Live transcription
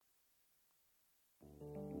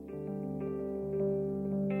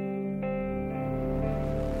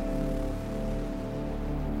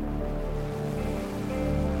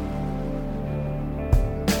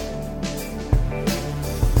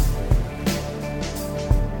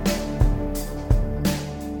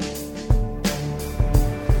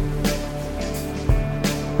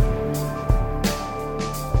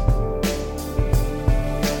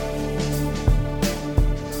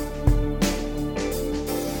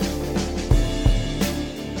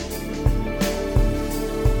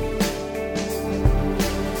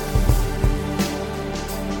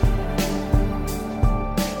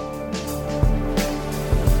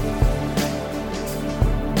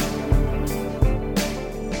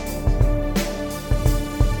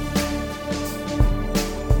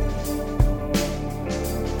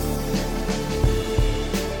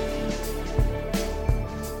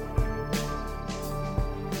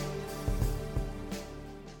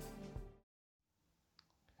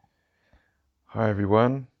Hi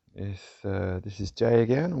everyone, this is Jay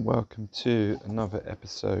again, and welcome to another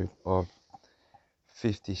episode of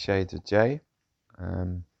 50 Shades of Jay.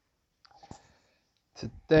 Um,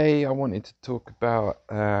 Today I wanted to talk about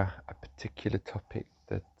a particular topic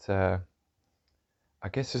that I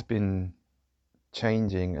guess has been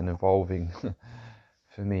changing and evolving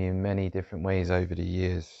for me in many different ways over the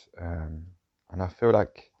years. And I feel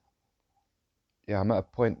like, I'm at a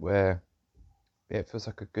point where it feels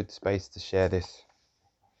like a good space to share this.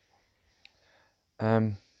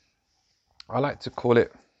 Um, I like to call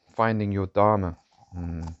it finding your Dharma.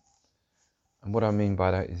 Mm. And what I mean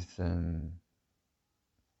by that is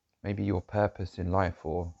maybe your purpose in life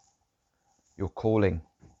or your calling,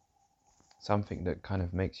 something that kind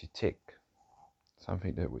of makes you tick,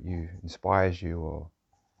 something that inspires you, or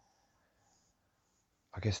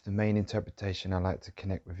I guess the main interpretation I like to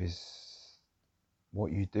connect with is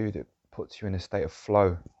what you do that puts you in a state of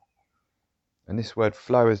flow. And this word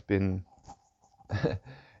flow has been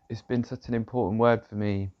it's been such an important word for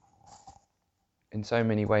me in so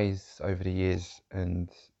many ways over the years, and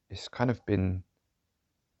it's kind of been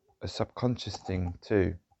a subconscious thing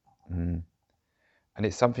too. Mm. And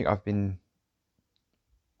it's something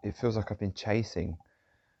it feels like I've been chasing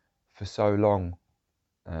for so long.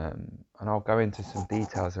 And I'll go into some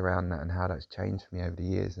details around that and how that's changed for me over the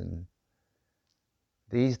years. And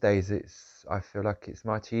these days, I feel like it's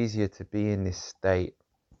much easier to be in this state,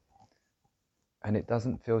 and it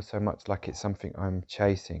doesn't feel so much like it's something I'm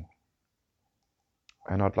chasing.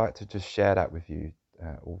 And I'd like to just share that with you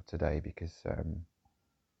all today because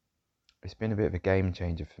it's been a bit of a game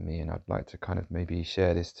changer for me, and I'd like to kind of maybe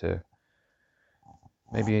share this to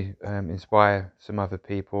maybe inspire some other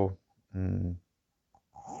people. Mm,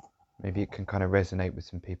 maybe it can kind of resonate with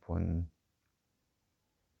some people and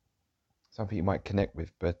something you might connect with.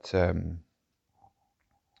 But I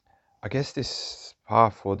guess this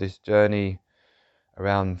path or this journey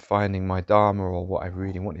around finding my Dharma or what I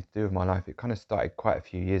really wanted to do with my life, it kind of started quite a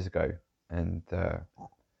few years ago. And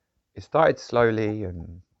it started slowly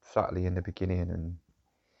and subtly in the beginning. And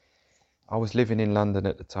I was living in London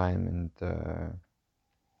at the time, and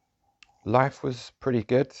life was pretty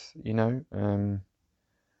good, you know.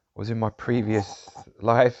 Was in my previous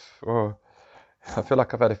life, or I feel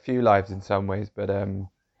like I've had a few lives in some ways, but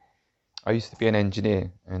I used to be an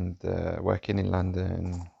engineer and working in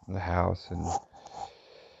London, in the house, and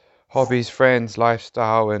hobbies, friends,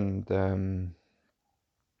 lifestyle, and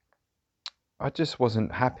I just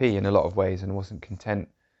wasn't happy in a lot of ways and wasn't content.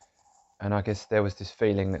 And I guess there was this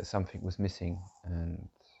feeling that something was missing. And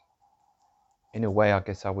in a way, I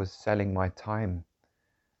guess I was selling my time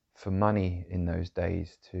for money in those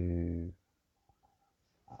days to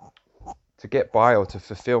get by or to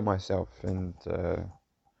fulfill myself. And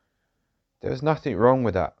there was nothing wrong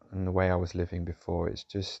with that in the way I was living before. It's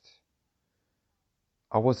just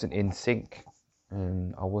I wasn't in sync,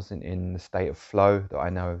 and I wasn't in the state of flow that I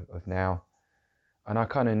know of now. And I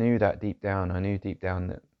kind of knew that deep down. I knew deep down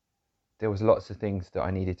that there was lots of things that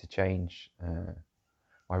I needed to change.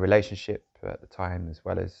 My relationship at the time, as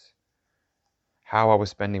well as how I was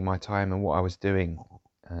spending my time and what I was doing.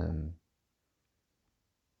 Um,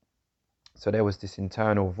 so there was this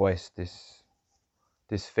internal voice, this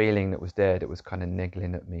feeling that was there that was kind of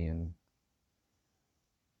niggling at me, and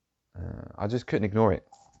I just couldn't ignore it.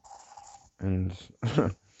 And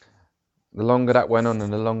the longer that went on,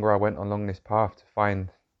 and the longer I went along this path to find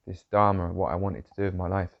this Dharma and what I wanted to do with my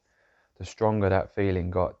life, the stronger that feeling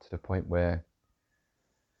got, to the point where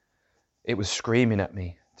it was screaming at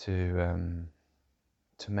me to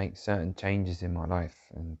make certain changes in my life.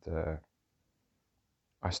 And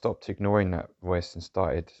I stopped ignoring that voice and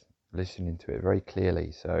started listening to it very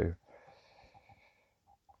clearly. So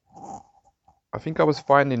I think I was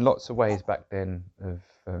finding lots of ways back then of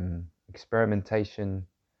experimentation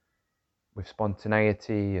with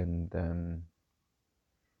spontaneity and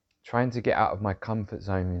trying to get out of my comfort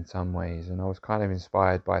zone in some ways. And I was kind of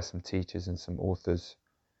inspired by some teachers and some authors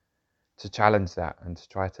to challenge that and to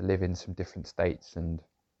try to live in some different states. And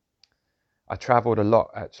I traveled a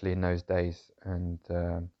lot actually in those days, and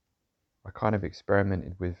I kind of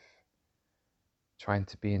experimented with trying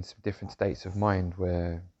to be in some different states of mind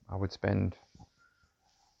where I would spend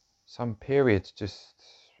some periods just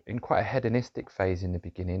in quite a hedonistic phase in the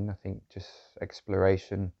beginning. I think just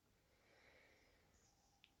exploration,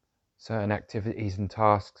 certain activities and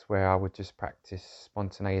tasks where I would just practice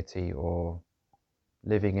spontaneity or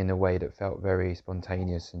living in a way that felt very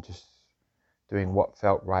spontaneous and just doing what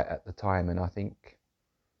felt right at the time. And I think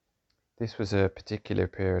this was a particular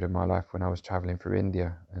period of my life when I was traveling through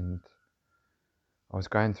India, and I was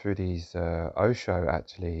going through these Osho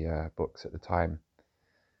actually books at the time,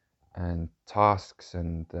 and tasks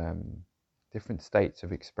and different states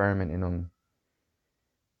of experimenting on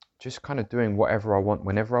just kind of doing whatever I want,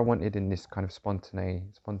 whenever I wanted, in this kind of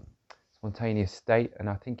spontaneous state. And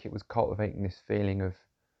I think it was cultivating this feeling of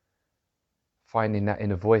finding that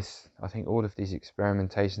inner voice. I think all of these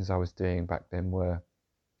experimentations I was doing back then were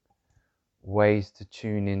ways to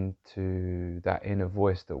tune into that inner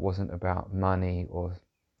voice that wasn't about money or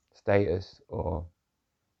status or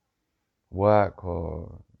work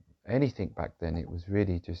or anything back then. It was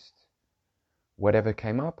really just whatever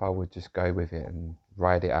came up, I would just go with it and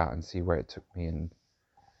ride it out and see where it took me. And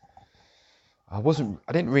I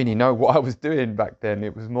didn't really know what I was doing back then.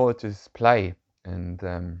 It was more just play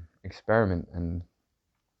and experiment. And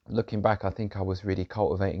looking back, I think I was really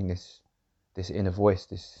cultivating this inner voice,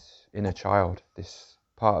 this inner child, this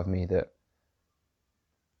part of me that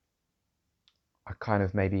I kind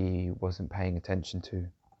of maybe wasn't paying attention to.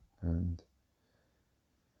 And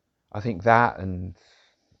I think that, and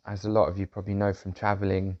as a lot of you probably know from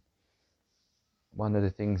traveling, one of the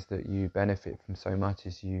things that you benefit from so much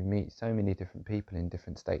is you meet so many different people in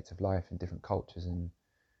different states of life and different cultures, and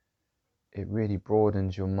it really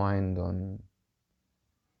broadens your mind on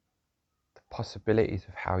the possibilities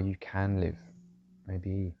of how you can live.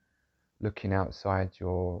 Maybe looking outside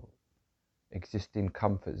your existing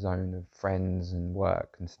comfort zone of friends and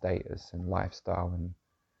work and status and lifestyle. And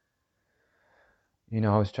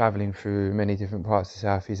I was traveling through many different parts of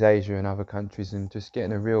Southeast Asia and other countries, and just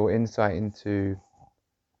getting a real insight into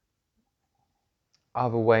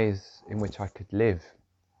other ways in which I could live.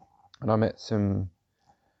 And I met some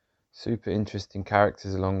super interesting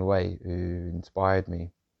characters along the way who inspired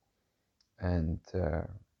me. And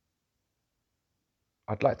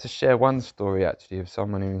I'd like to share one story actually of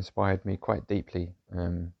someone who inspired me quite deeply.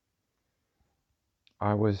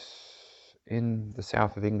 I was in the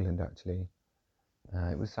south of England actually.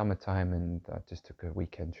 It was summertime, and I just took a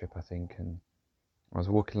weekend trip, I think, and I was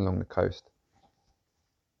walking along the coast,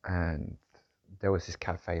 and there was this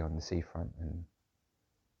cafe on the seafront, and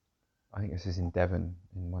I think this is in Devon,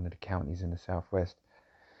 in one of the counties in the southwest,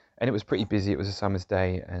 and it was pretty busy. It was a summer's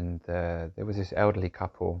day, and there was this elderly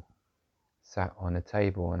couple sat on a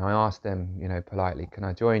table, and I asked them, politely, can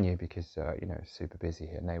I join you, because it's super busy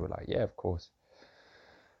here, and they were like, yeah, of course.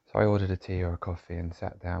 So I ordered a tea or a coffee and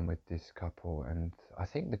sat down with this couple, and I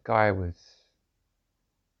think the guy was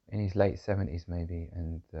in his late 70s maybe,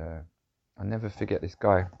 and I'll never forget this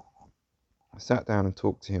guy. I sat down and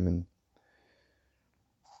talked to him, and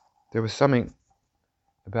there was something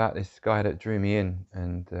about this guy that drew me in,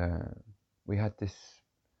 and we had this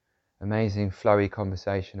amazing flowy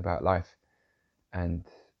conversation about life, and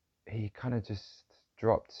he kind of just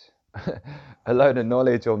dropped a load of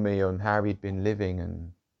knowledge on me on how he'd been living,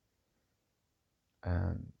 and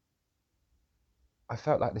I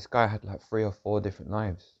felt like this guy had like 3 or 4 different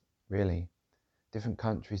lives, really, different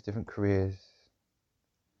countries, different careers,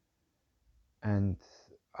 and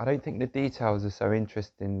I don't think the details are so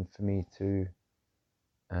interesting for me to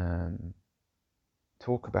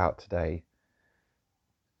talk about today.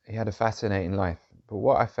 He had a fascinating life, but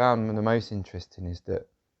what I found the most interesting is that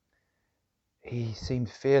he seemed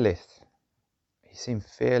fearless. He seemed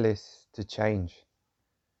fearless to change,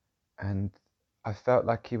 and I felt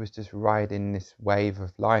like he was just riding this wave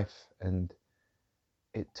of life, and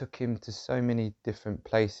it took him to so many different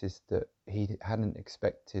places that he hadn't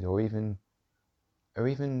expected or even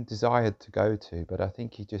desired to go to, but I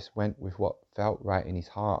think he just went with what felt right in his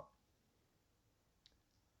heart.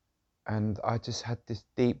 And I just had this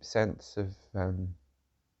deep sense of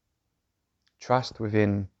trust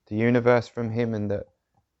within the universe from him, and that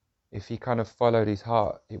if he kind of followed his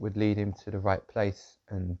heart, it would lead him to the right place.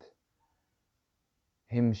 And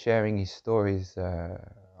him sharing his stories,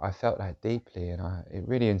 I felt that deeply, and it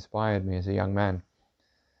really inspired me as a young man.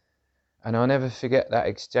 And I'll never forget that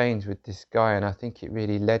exchange with this guy, and I think it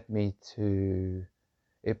really led me to,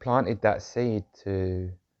 it planted that seed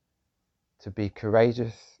to be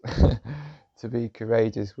courageous, to be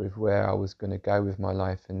courageous with where I was going to go with my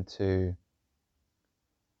life, and to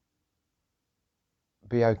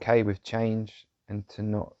be okay with change, and to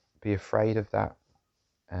not be afraid of that.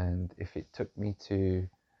 And if it took me to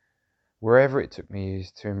wherever it took me,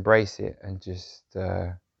 is to embrace it and just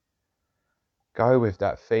go with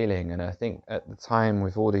that feeling. And I think at the time,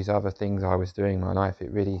 with all these other things I was doing in my life,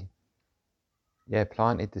 it really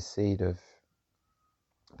planted the seed of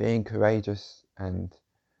being courageous and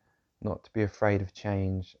not to be afraid of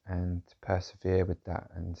change, and to persevere with that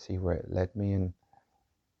and see where it led me. And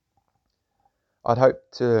I'd hope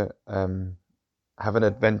to have an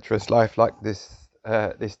adventurous life like this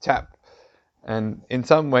this chap, and in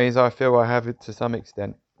some ways I feel I have it to some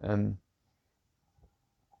extent,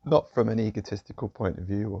 not from an egotistical point of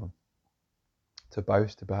view or to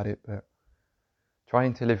boast about it, but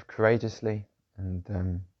trying to live courageously.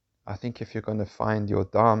 And I think if you're going to find your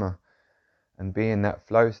dharma and be in that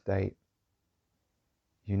flow state,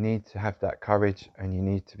 you need to have that courage, and you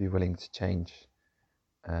need to be willing to change,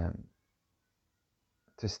 to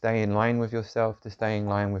stay in line with yourself, to stay in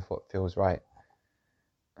line with what feels right.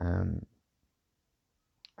 And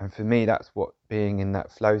for me, that's what being in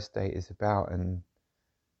that flow state is about. And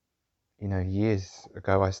years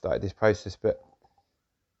ago I started this process, but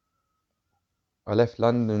I left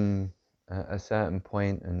London at a certain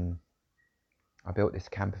point, and I built this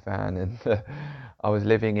camper van, and I was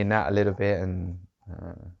living in that a little bit, and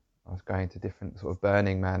I was going to different sort of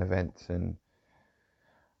Burning Man events, and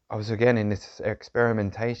I was again in this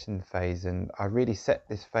experimentation phase, and I really set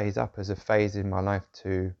this phase up as a phase in my life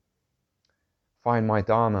to find my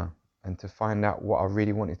dharma and to find out what I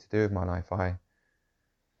really wanted to do with my life. I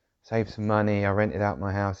saved some money, I rented out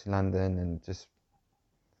my house in London, and just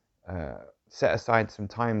set aside some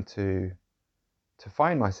time to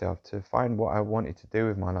find myself, to find what I wanted to do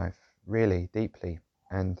with my life really deeply.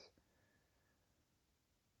 And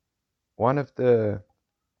one of the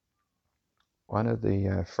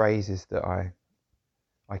phrases that I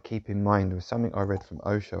keep in mind was something I read from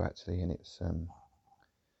Osho, actually, and it's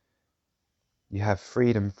you have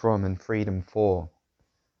freedom from and freedom for.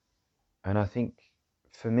 And I think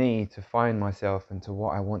for me to find myself and to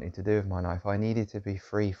what I wanted to do with my life, I needed to be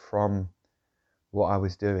free from what I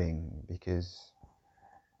was doing, because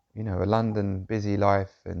a London busy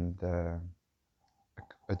life and a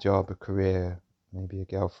job, a career, maybe a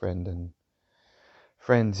girlfriend and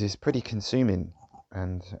friends is pretty consuming,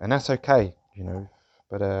 and that's okay,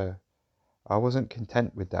 but I wasn't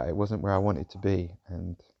content with that. It wasn't where I wanted to be,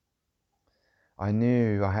 and I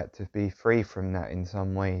knew I had to be free from that in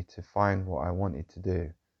some way to find what I wanted to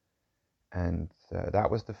do. And that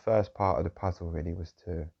was the first part of the puzzle, really, was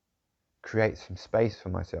to create some space for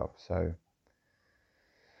myself. So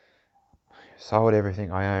sold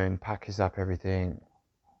everything I owned, packaged up everything.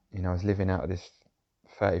 I was living out of this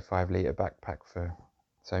 35-litre backpack for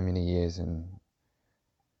so many years, and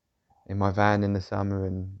in my van in the summer,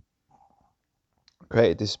 and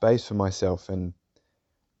created this space for myself. And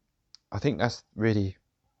I think that's really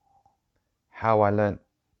how I learnt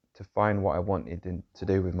to find what I wanted to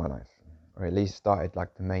do with my life, or at least started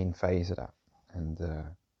like the main phase of that. And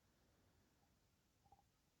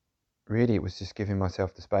really it was just giving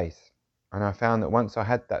myself the space. And I found that once I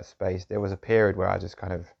had that space, there was a period where I just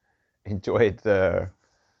kind of enjoyed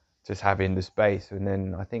just having the space. And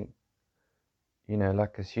then I think,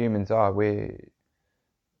 like as humans are,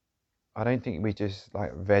 I don't think we just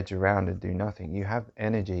like veg around and do nothing. You have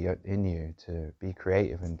energy in you to be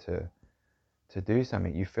creative and to do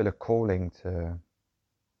something. You feel a calling to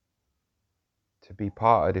be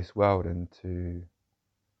part of this world and to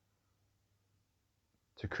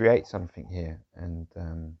create something here. And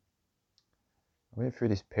I went through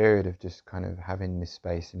this period of just kind of having this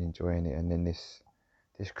space and enjoying it, and then this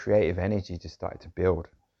creative energy just started to build.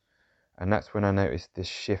 And that's when I noticed this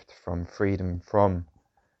shift from freedom from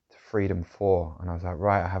to freedom for. And I was like,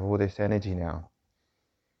 right, I have all this energy now.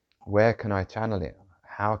 Where can I channel it?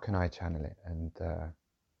 How can I channel it? And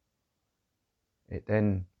it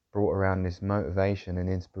then brought around this motivation and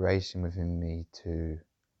inspiration within me to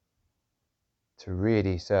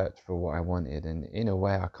really search for what I wanted. And in a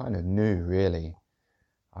way, I kind of knew, really.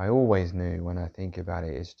 I always knew when I think about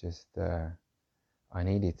it. It's just I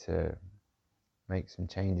needed to make some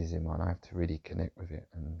changes in my life to really connect with it.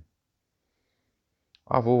 And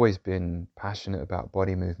I've always been passionate about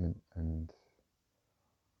body movement and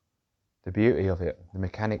the beauty of it, the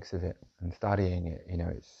mechanics of it, and studying it.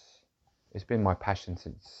 It's been my passion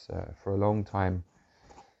since for a long time,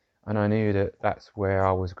 and I knew that that's where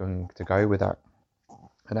I was going to go with that.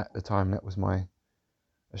 And at the time, that was my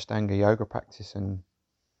Ashtanga yoga practice, and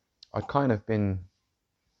I'd kind of been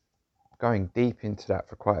going deep into that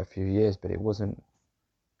for quite a few years, but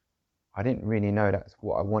I didn't really know that's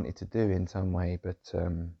what I wanted to do in some way. But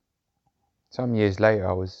some years later,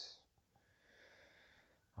 I was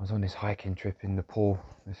on this hiking trip in Nepal,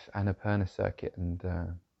 this Annapurna circuit, and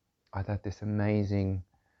I'd had this amazing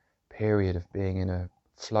period of being in a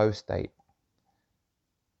flow state.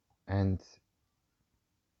 And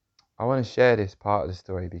I want to share this part of the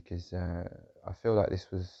story because I feel like this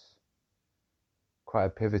was quite a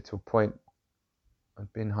pivotal point.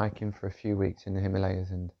 I'd been hiking for a few weeks in the Himalayas,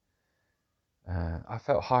 and I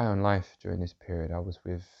felt high on life during this period. I was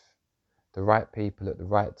with the right people at the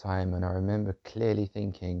right time. And I remember clearly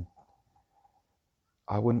thinking,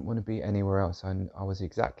 I wouldn't want to be anywhere else. I was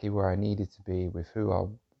exactly where I needed to be with who I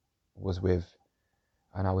was with,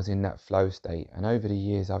 and I was in that flow state. And over the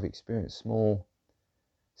years, I've experienced small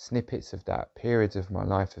snippets of that, periods of my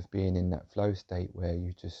life of being in that flow state where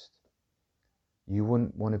you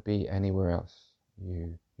wouldn't want to be anywhere else.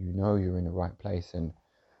 You know you're in the right place. And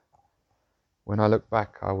when I look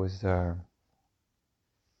back, I was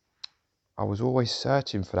always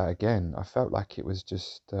searching for that again. I felt like it was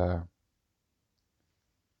just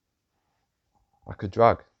like a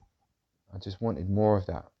drug. I just wanted more of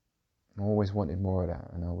that. I always wanted more of that,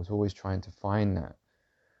 and I was always trying to find that.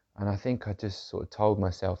 And I think I just sort of told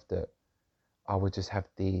myself that I would just have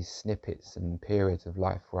these snippets and periods of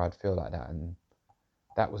life where I'd feel like that, and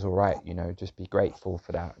that was all right, you know, just be grateful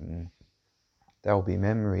for that, and there'll be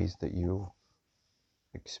memories that you'll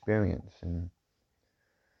experience. And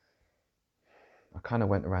I kind of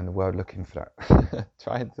went around the world looking for that,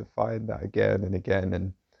 trying to find that again and again,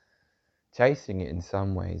 and chasing it in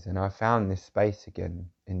some ways. And I found this space again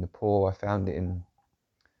in Nepal. I found it in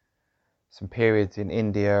some periods in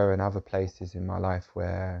India and other places in my life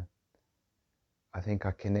where I think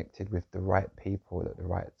I connected with the right people at the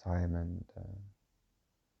right time. And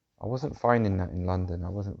I wasn't finding that in London. I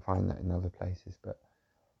wasn't finding that in other places, but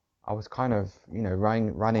I was kind of, you know,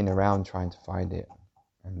 running around trying to find it,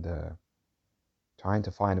 and trying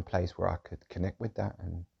to find a place where I could connect with that.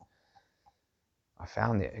 And I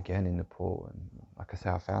found it again in Nepal. And like I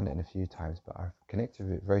say, I found it in a few times, but I've connected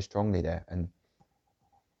with it very strongly there. And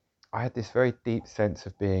I had this very deep sense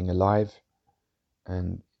of being alive.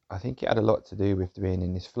 And I think it had a lot to do with being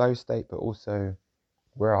in this flow state, but also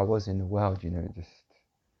where I was in the world, you know, just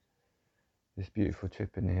this beautiful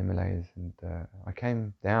trip in the Himalayas. And I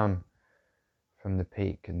came down from the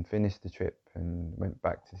peak and finished the trip and went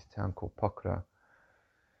back to this town called Pokhara.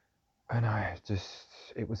 And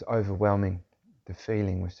it was overwhelming. The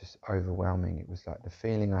feeling was just overwhelming. It was like the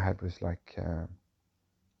feeling I had was like a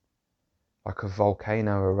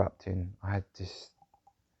volcano erupting. I had this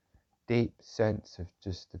deep sense of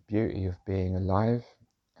just the beauty of being alive,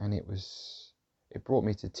 and it brought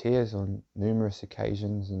me to tears on numerous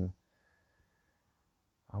occasions. And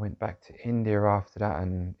I went back to India after that,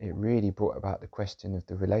 and it really brought about the question of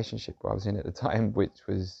the relationship I was in at the time, which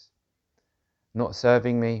was not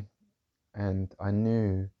serving me. And I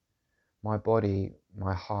knew my body,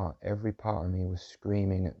 my heart, every part of me was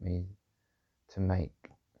screaming at me to make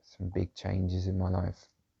some big changes in my life.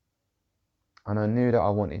 And I knew that I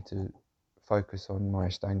wanted to focus on my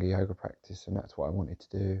Ashtanga yoga practice, and that's what I wanted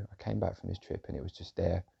to do. I came back from this trip and it was just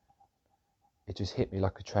there. It just hit me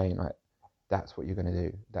like a train, like, that's what you're going to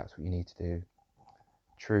do. That's what you need to do.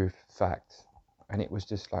 Truth, fact. And it was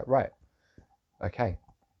just like, right, okay,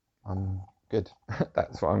 I'm good.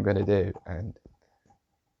 That's what I'm going to do. And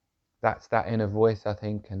that's that inner voice, I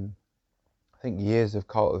think. And I think years of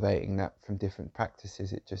cultivating that from different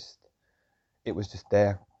practices, it was just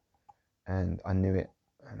there, and I knew it,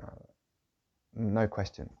 and no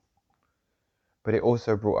question. But it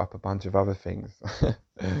also brought up a bunch of other things,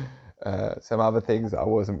 some other things that I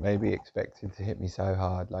wasn't maybe expecting to hit me so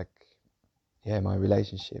hard, like, yeah, my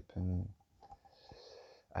relationship. And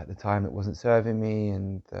at the time it wasn't serving me,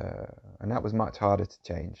 and that was much harder to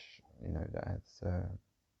change. You know,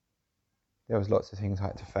 there was lots of things I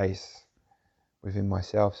had to face within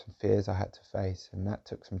myself, some fears I had to face, and that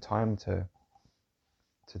took some time to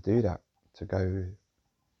do that, to go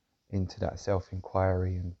into that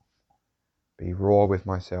self-inquiry and be raw with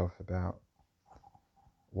myself about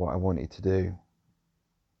what I wanted to do.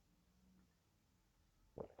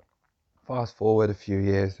 Fast forward a few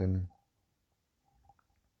years, and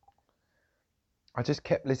I just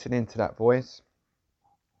kept listening to that voice,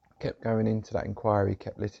 kept going into that inquiry,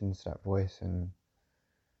 kept listening to that voice. And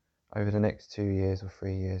over the next 2 years or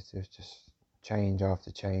 3 years, there was just change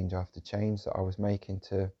after change after change that I was making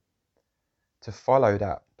to follow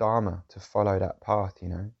that dharma, to follow that path, you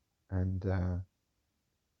know. And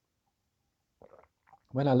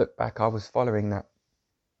when I look back, I was following that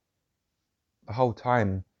the whole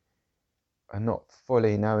time and not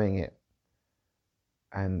fully knowing it.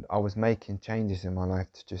 And I was making changes in my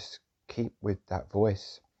life to just keep with that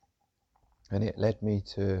voice. And it led me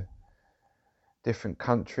to different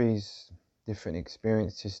countries, different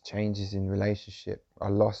experiences, changes in relationship. I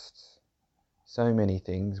lost so many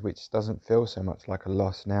things, which doesn't feel so much like a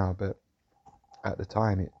loss now, but at the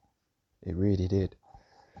time it really did.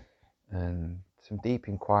 And some deep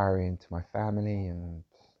inquiry into my family and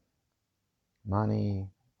money,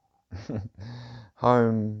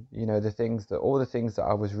 home, you know, all the things that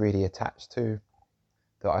I was really attached to,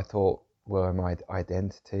 that I thought were my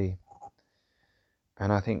identity.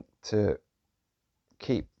 And I think to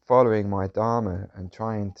keep following my Dharma and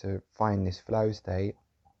trying to find this flow state,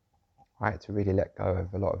 I had to really let go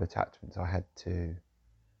of a lot of attachments I had to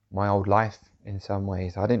my old life in some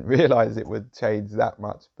ways. I didn't realize it would change that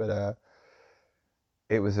much, but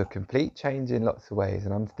it was a complete change in lots of ways.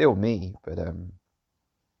 And I'm still me, but I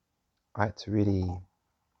had to really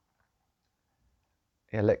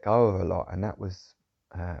let go of a lot. And uh,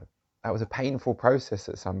 that was a painful process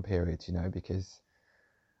at some periods, because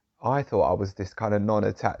I thought I was this kind of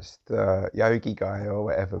non-attached yogi guy or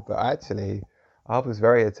whatever, but actually I was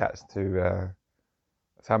very attached to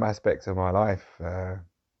some aspects of my life,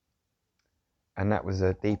 and that was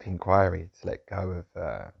a deep inquiry to let go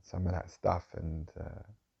of some of that stuff, and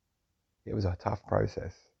it was a tough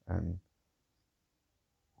process.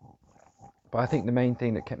 But I think the main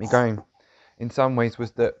thing that kept me going in some ways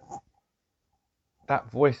was that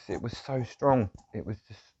voice. It was so strong. It was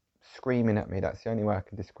just screaming at me. That's the only way I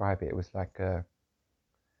can describe it. It was like a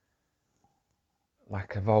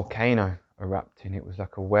volcano erupting. It was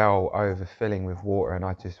like a well overfilling with water, and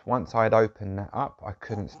once I'd opened that up, I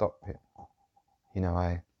couldn't stop it.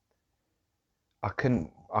 I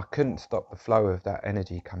couldn't stop the flow of that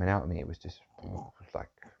energy coming out of me. It was like,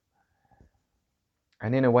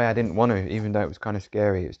 and in a way I didn't want to, even though it was kind of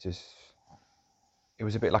scary. It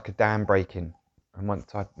was a bit like a dam breaking, and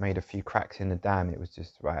once I'd made a few cracks in the dam, it was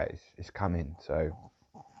just right. It's coming. So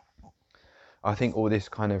I think all this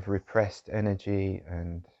kind of repressed energy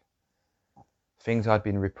and things I'd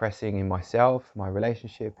been repressing in myself, my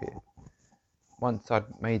relationship, once I'd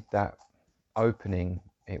made that opening,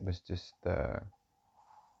 it was just,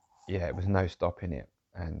 it was no stopping it.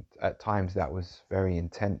 And at times that was very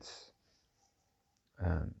intense,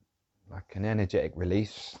 like an energetic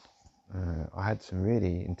release. I had some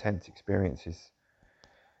really intense experiences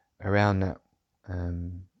around that.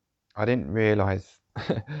 I didn't realize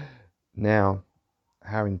now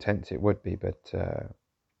how intense it would be,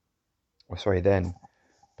 then,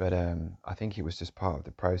 but I think it was just part of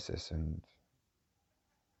the process, and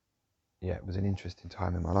it was an interesting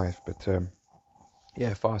time in my life. But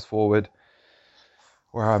fast forward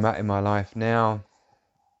where I'm at in my life now,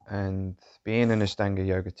 and being an Ashtanga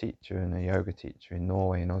yoga teacher and a yoga teacher in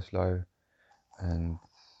Norway, in Oslo, and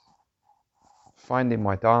finding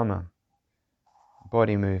my Dharma,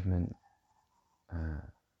 body movement,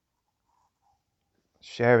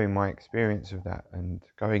 sharing my experience of that, and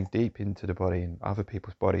going deep into the body and other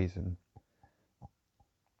people's bodies, and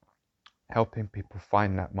helping people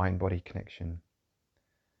find that mind-body connection,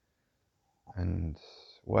 and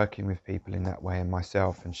working with people in that way, and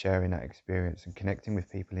myself, and sharing that experience and connecting with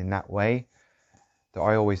people in that way, that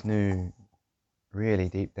I always knew really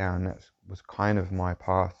deep down that was kind of my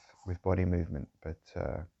path with body movement. But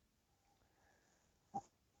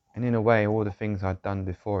and in a way, all the things I'd done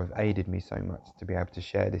before have aided me so much to be able to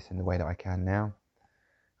share this in the way that I can now.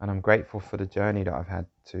 And I'm grateful for the journey that I've had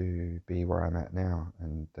to be where I'm at now.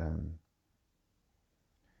 And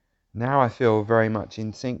now I feel very much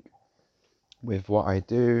in sync with what I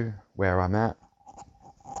do, where I'm at,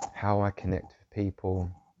 how I connect with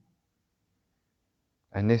people.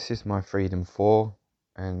 And this is my freedom for.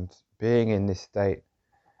 And being in this state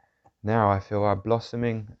now, I feel I'm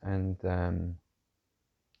blossoming, and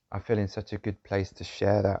I feel in such a good place to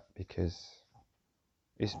share that, because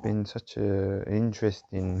it's been such an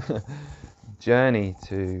interesting journey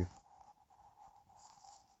to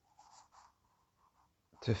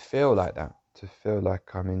feel like that, to feel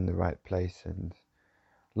like I'm in the right place, and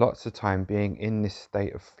lots of time being in this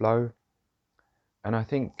state of flow. And I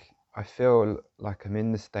think I feel like I'm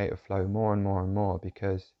in the state of flow more and more and more,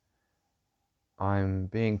 because I'm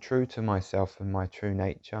being true to myself and my true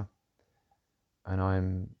nature, and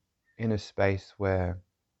I'm in a space where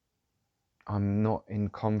I'm not in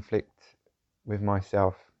conflict with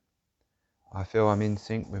myself. I feel I'm in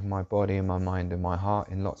sync with my body and my mind and my heart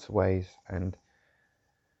in lots of ways. And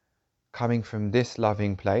coming from this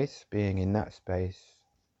loving place, being in that space,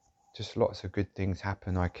 just lots of good things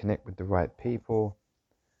happen. I connect with the right people.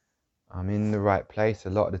 I'm in the right place a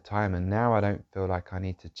lot of the time. And now I don't feel like I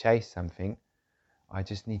need to chase something. I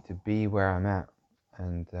just need to be where I'm at.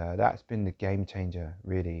 And that's been the game changer,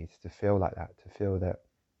 really, is to feel like that, to feel that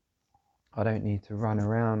I don't need to run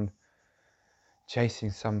around chasing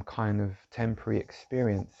some kind of temporary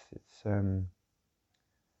experience. It's I think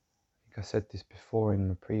I said this before in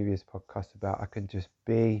the previous podcast about I can just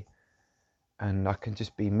be, and I can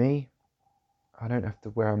just be me. I don't have to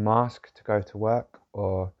wear a mask to go to work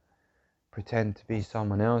or pretend to be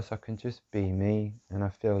someone else. I can just be me, and I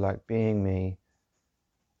feel like being me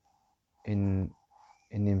in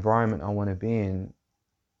in the environment I want to be in,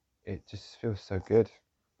 it just feels so good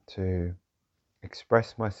to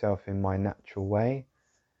express myself in my natural way.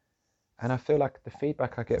 And I feel like the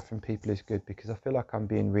feedback I get from people is good, because I feel like I'm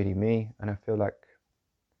being really me, and I feel like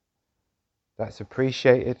that's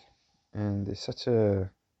appreciated. And it's such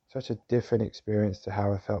a different experience to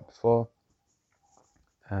how I felt before.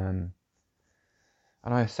 And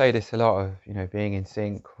I say this a lot of, being in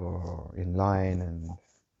sync or in line, and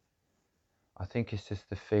I think it's just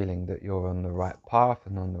the feeling that you're on the right path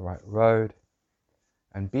and on the right road.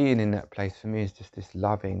 And being in that place for me is just this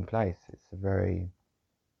loving place. It's a very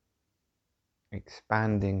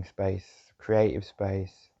expanding space, creative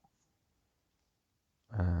space.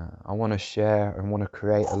 I want to share and want to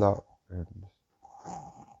create a lot. And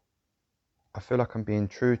I feel like I'm being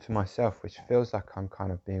true to myself, which feels like I'm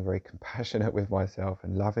kind of being very compassionate with myself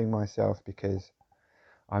and loving myself, because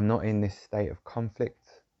I'm not in this state of conflict,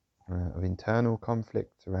 of internal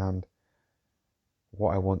conflict around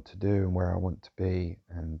what I want to do and where I want to be.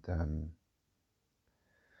 And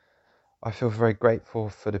I feel very grateful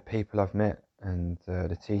for the people I've met and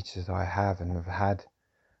the teachers I have and have had.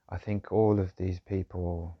 I think all of these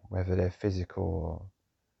people, whether they're physical or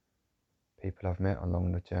people I've met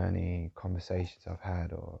along the journey, conversations I've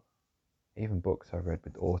had, or even books I've read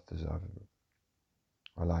with authors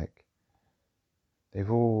I like,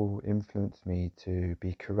 they've all influenced me to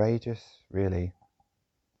be courageous, really,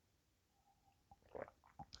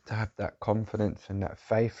 to have that confidence and that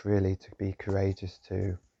faith, really, to be courageous,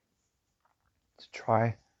 to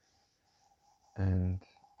try. And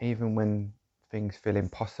even when things feel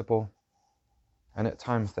impossible, and at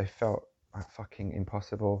times they felt like fucking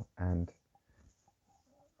impossible, and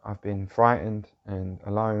I've been frightened and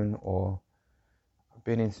alone, or I've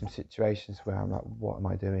been in some situations where I'm like, what am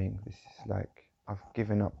I doing? This is like, I've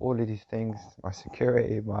given up all of these things, my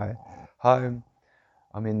security, my home.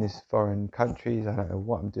 I'm in this foreign countries. I don't know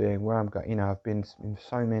what I'm doing, where I'm going. I've been in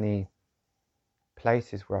so many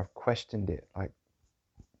places where I've questioned it like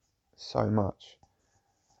so much.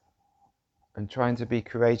 And trying to be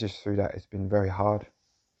courageous through that has been very hard.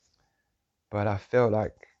 But I feel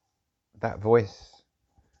like that voice,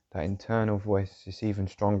 that internal voice, is even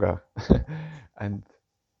stronger. And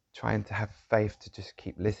trying to have faith to just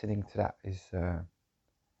keep listening to that is,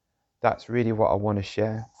 that's really what I want to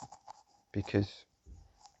share. Because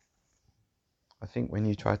I think when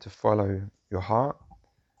you try to follow your heart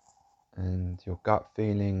and your gut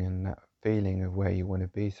feeling and that feeling of where you want to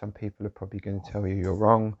be, some people are probably going to tell you you're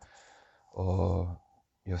wrong, or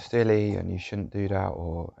you're silly and you shouldn't do that,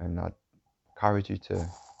 and I'd encourage you to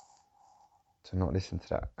not listen to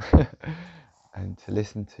that and to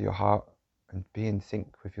listen to your heart and be in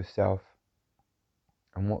sync with yourself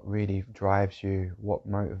and what really drives you, what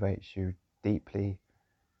motivates you deeply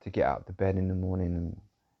to get out of the bed in the morning, and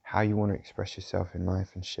how you want to express yourself in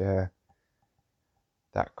life and share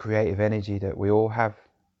that creative energy that we all have.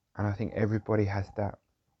 And I think everybody has that.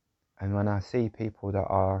 And when I see people that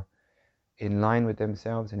are in line with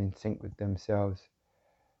themselves and in sync with themselves,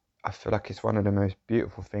 I feel like it's one of the most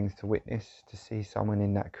beautiful things to witness, to see someone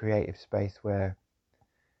in that creative space where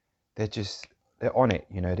they're on it,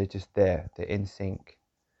 they're just there, they're in sync.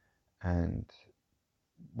 And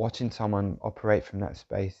watching someone operate from that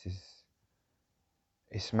space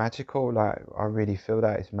it's magical. Like, I really feel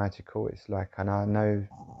that it's magical. It's like, and I know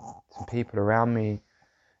some people around me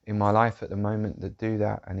in my life at the moment that do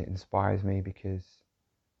that, and it inspires me, because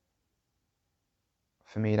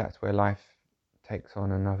for me that's where life takes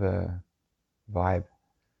on another vibe.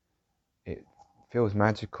 It feels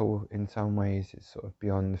magical in some ways. It's sort of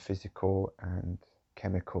beyond the physical and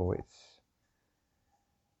chemical.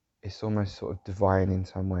 It's almost sort of divine in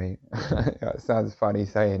some way. It sounds funny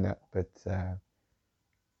saying that, but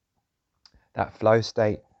that flow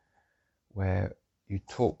state where you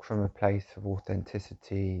talk from a place of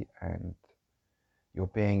authenticity and you're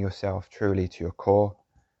being yourself truly to your core.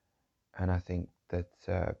 And I think that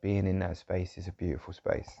being in that space is a beautiful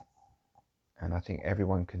space. And I think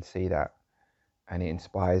everyone can see that, and it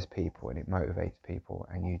inspires people and it motivates people,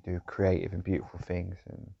 and you do creative and beautiful things.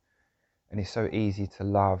 And it's so easy to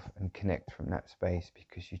love and connect from that space,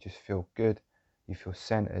 because you just feel good, you feel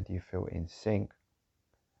centered, you feel in sync.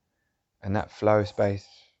 And that flow space,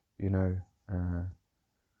 and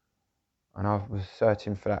I was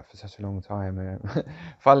searching for that for such a long time.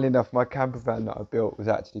 Funnily enough, my camper van that I built was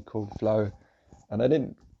actually called Flow, and I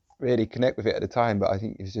didn't really connect with it at the time, but I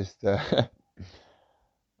think it's just, yeah,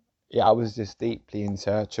 I was just deeply in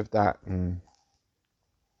search of that. And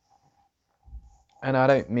I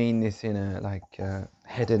don't mean this in a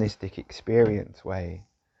hedonistic experience way.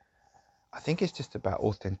 I think it's just about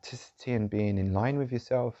authenticity and being in line with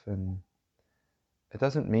yourself, and it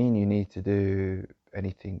doesn't mean you need to do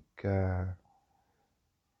anything. I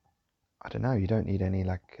don't know. You don't need any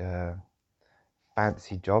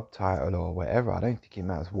fancy job title or whatever. I don't think it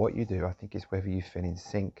matters what you do. I think it's whether you feel in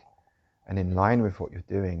sync and in line with what you're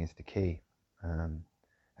doing is the key, and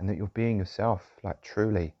that you're being yourself, like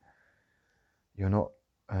truly. You're not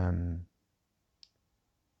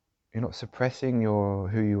suppressing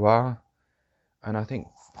who you are, and I think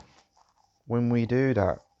when we do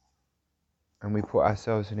that and we put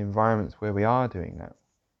ourselves in environments where we are doing that,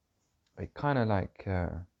 it kind of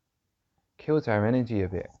kills our energy a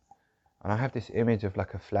bit. And I have this image of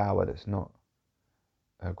like a flower that's not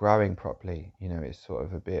growing properly. It's sort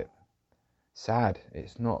of a bit sad.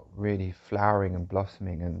 It's not really flowering and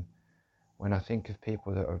blossoming. And when I think of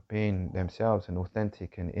people that are being themselves and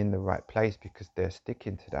authentic and in the right place because they're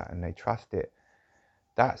sticking to that and they trust it,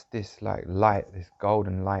 that's this like light, this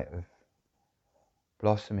golden light of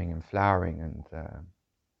blossoming and flowering, and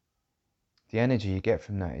the energy you get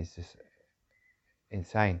from that is just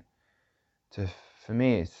insane. For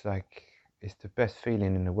me, it's the best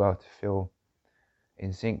feeling in the world to feel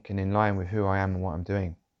in sync and in line with who I am and what I'm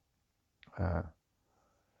doing.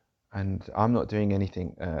 And I'm not doing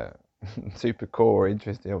anything super cool or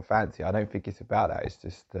interesting or fancy. I don't think it's about that. It's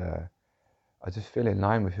just I just feel in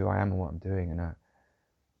line with who I am and what I'm doing. And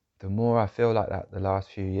the more I feel like that the last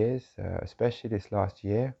few years, especially this last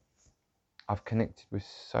year, I've connected with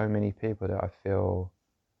so many people that I feel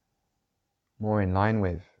more in line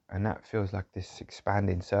with. And that feels like this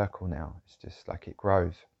expanding circle now. It's just like it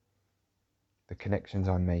grows. The connections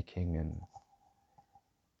I'm making and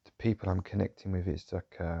the people I'm connecting with, it's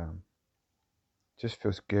like just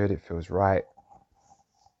feels good. It feels right.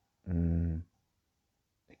 It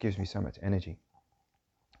gives me so much energy.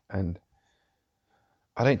 And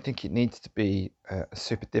I don't think it needs to be a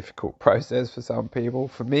super difficult process for some people.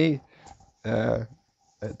 For me, at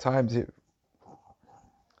times it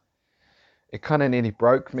kind of nearly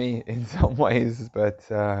broke me in some ways,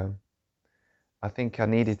 but I think I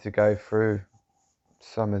needed to go through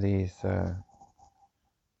some of these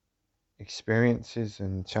experiences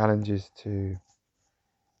and challenges to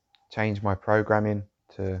change my programming.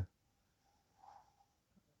 I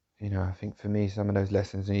think for me, some of those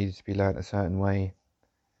lessons needed to be learnt a certain way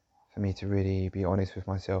for me to really be honest with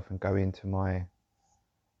myself and go into my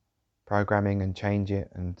programming and change it,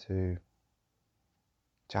 and to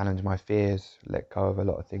challenge my fears, let go of a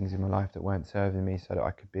lot of things in my life that weren't serving me, so that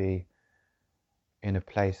I could be in a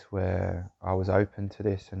place where I was open to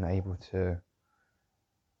this and able to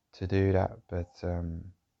do that. But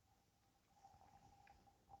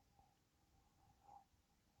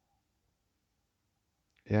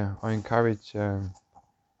yeah, I encourage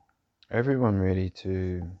everyone really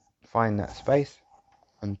to find that space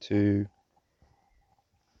and to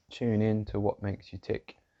tune in to what makes you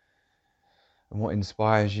tick and what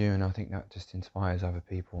inspires you, and I think that just inspires other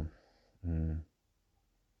people.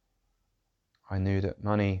 I knew that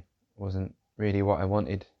money wasn't really what I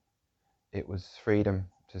wanted. It was freedom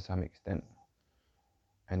to some extent.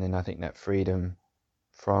 And then I think that freedom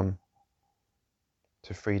from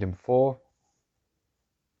to freedom for,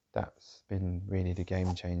 that's been really the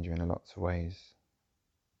game changer in lots of ways,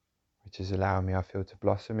 which has allowed me, I feel, to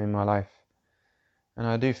blossom in my life. And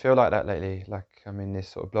I do feel like that lately, like I'm in this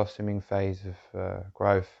sort of blossoming phase of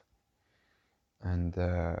growth. And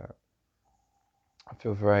I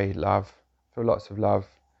feel lots of love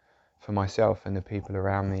for myself and the people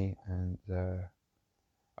around me. And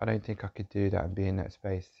I don't think I could do that and be in that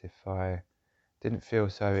space if I didn't feel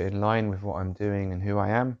so in line with what I'm doing and who I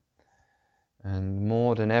am. And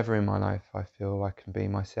more than ever in my life, I feel I can be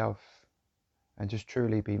myself and just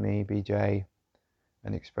truly be me, be Jay,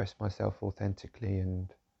 and express myself authentically.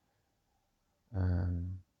 And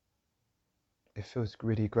it feels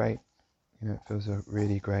really great. It feels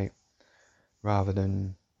really great, rather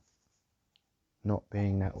than not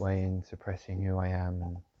being that way and suppressing who I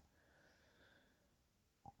am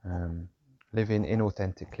and living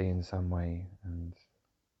inauthentically in some way. And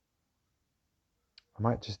I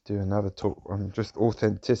might just do another talk on just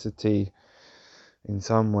authenticity in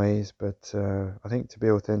some ways, but I think to be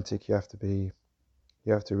authentic, you have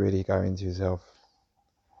to really go into yourself,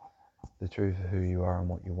 the truth of who you are and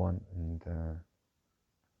what you want. And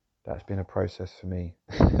that's been a process for me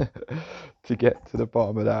to get to the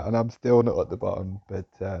bottom of that, and I'm still not at the bottom, but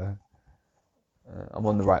I'm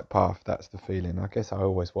on the right path. That's the feeling. I guess I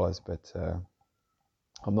always was, but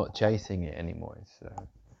I'm not chasing it anymore.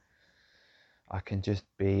 I can just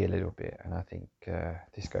be a little bit, and I think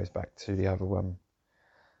this goes back to the other one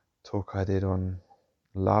talk I did on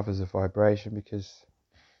love as a vibration, because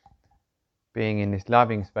being in this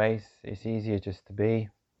loving space, it's easier just to be,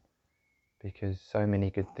 because so many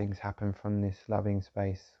good things happen from this loving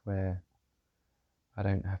space where I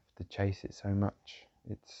don't have to chase it so much.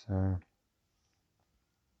 It's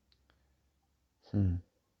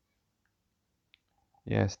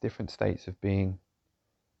yes, different states of being.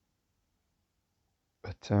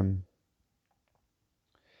 But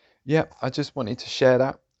yeah, I just wanted to share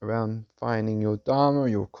that around finding your dharma,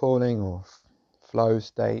 your calling, or flow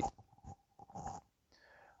state.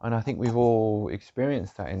 And I think we've all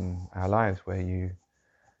experienced that in our lives, where you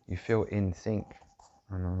feel in sync,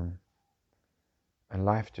 and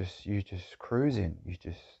life you're just cruising.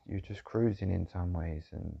 You're just cruising in some ways,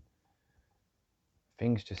 and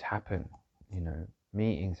things just happen.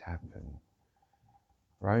 Meetings happen,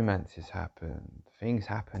 romances happen, things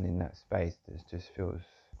happen in that space that just feels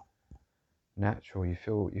natural. You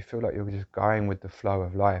feel like you're just going with the flow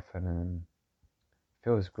of life, and it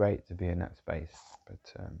feels great to be in that space.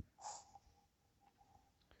 But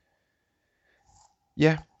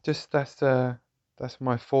yeah, just that's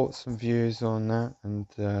my thoughts and views on that.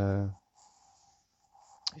 And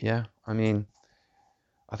yeah, I mean,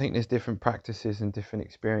 I think there's different practices and different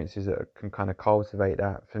experiences that can kind of cultivate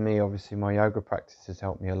that. For me, obviously, my yoga practice has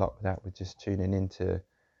helped me a lot with that, with just tuning into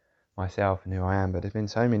myself and who I am. But there's been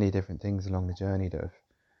so many different things along the journey that have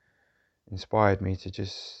inspired me to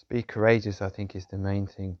just be courageous, I think, is the main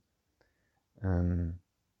thing. And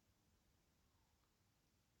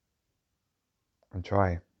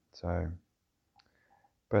try. So,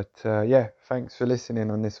 but yeah, thanks for listening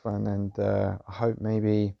on this one. And I hope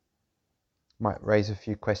maybe might raise a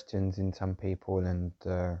few questions in some people, and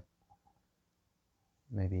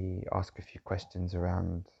maybe ask a few questions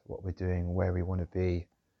around what we're doing, where we want to be,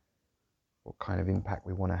 what kind of impact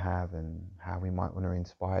we want to have, and how we might want to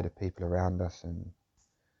inspire the people around us. And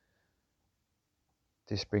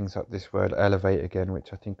this brings up this word elevate again,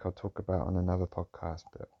 which I think I'll talk about on another podcast.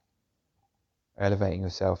 But elevating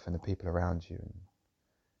yourself and the people around you, and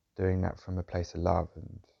doing that from a place of love.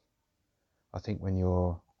 And I think when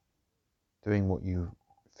you're doing what you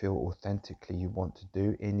feel authentically you want to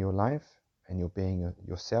do in your life, and you're being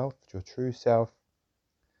yourself, your true self,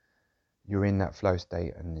 you're in that flow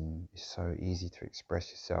state, and then it's so easy to express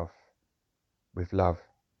yourself with love,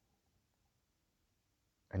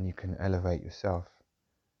 and you can elevate yourself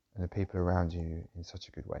and the people around you in such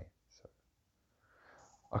a good way. So,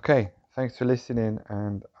 okay, thanks for listening,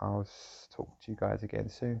 and I'll talk to you guys again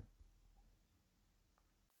soon.